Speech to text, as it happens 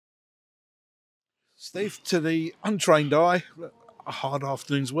Steve, to the untrained eye, a hard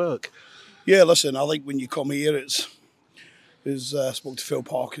afternoon's work. Yeah, listen, I think when you come here, spoke to Phil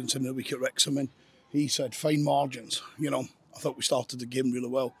Parkinson the week at Wrexham, and he said fine margins. You know, I thought we started the game really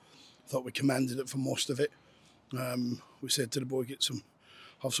well. I thought we commanded it for most of it. We said to the boy,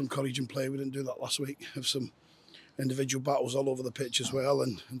 have some courage and play. We didn't do that last week. Have some individual battles all over the pitch as well,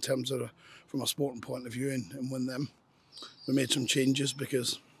 and in terms of from a sporting point of view, and win them. We made some changes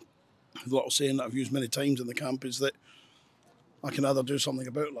because the little saying that I've used many times in the camp is that I can either do something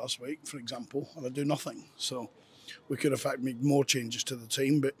about last week, for example, or I do nothing. So we could in fact make more changes to the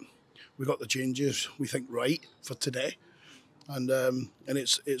team, but we got the changes we think right for today, and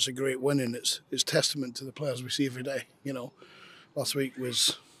it's a great win, and it's testament to the players we see every day. You know, last week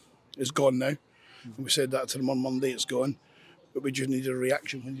is gone now, and we said that to them on Monday. It's gone. But we just need a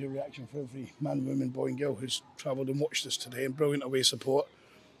reaction. We need a reaction for every man, woman, boy and girl who's travelled and watched us today, and brilliant away support.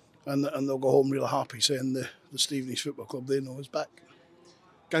 And they'll go home really happy saying the Stevenage Football Club, they know is back.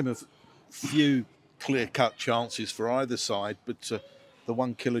 Game of few clear-cut chances for either side, but the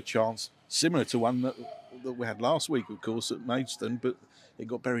one killer chance, similar to one that we had last week, of course, at Maidstone, but it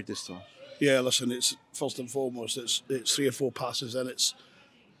got buried this time. Yeah, listen, it's first and foremost, it's 3 or 4 passes, and it's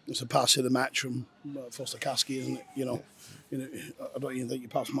a pass of the match from Foster Kasky, isn't it? You know, I don't even think you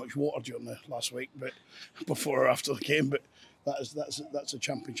passed much water during the last week, but before or after the game. But that's a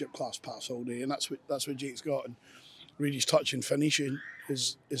championship class pass all day, and that's what Jake's got. And Reedy's touch and finishing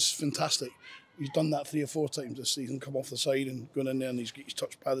is fantastic. He's done that 3 or 4 times this season. Come off the side and going in there, and he's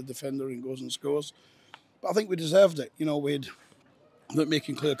touched by the defender and goes and scores. But I think we deserved it. You know, we'd not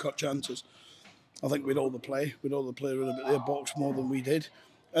making clear-cut chances. I think we'd all the play. We'd all the play around their box more than we did.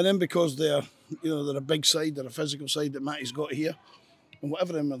 And then because they're a big side, they're a physical side that Matty's got here, and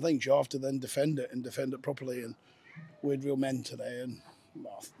whatever them thinks, you have to then defend it properly. And we had real men today, and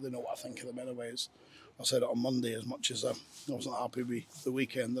well, they know what I think of them anyways. I said it on Monday, as much as I wasn't happy with the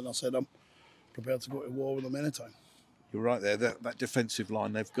weekend, and I said I'm prepared to go to war with them anytime. You're right there. That defensive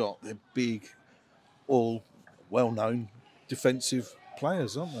line they've got, they're big, all well-known defensive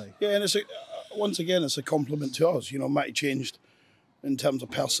players, aren't they? Yeah, and once again, it's a compliment to us. You know, Matty changed in terms of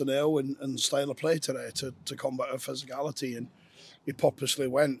personnel and style of play today to combat our physicality, and he purposely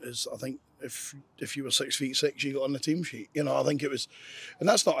went as, I think, if you were 6'6", you got on the team sheet. You know, I think it was, and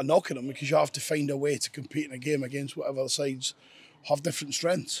that's not a knock on him, because you have to find a way to compete in a game against whatever sides have different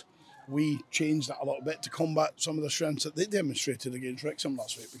strengths. We changed that a little bit to combat some of the strengths that they demonstrated against Wrexham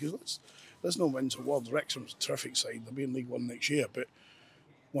last week, because there's no wins or words. Wrexham's a terrific side. They'll be in League One next year, but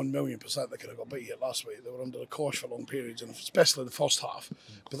 1,000,000% they could have got beat here last week. They were under the cosh for long periods, and especially the first half.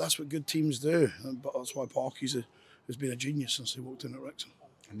 But that's what good teams do, but that's why Parky's has been a genius since he walked in at Wrexham.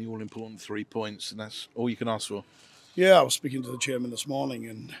 And the all-important 3 points, and that's all you can ask for. Yeah, I was speaking to the chairman this morning,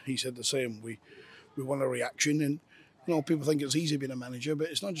 and he said the same. We want a reaction, and you know, people think it's easy being a manager, but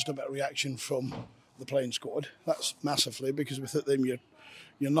it's not just about reaction from the playing squad. That's massively, because without them you're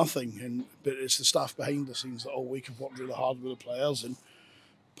nothing. But it's the staff behind the scenes that all week have worked really hard with the players, and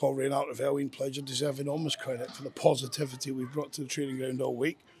Paul Reinhardt of Elwyn Pledger deserve enormous credit for the positivity we've brought to the training ground all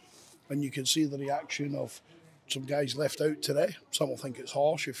week. And you can see the reaction of some guys left out today. Some will think it's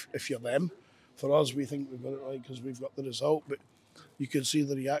harsh if you're them. For us, we think we've got it right because we've got the result. But you can see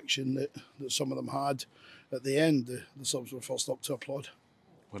the reaction that some of them had at the end. The subs were first up to applaud.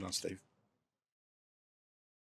 Well done, Steve.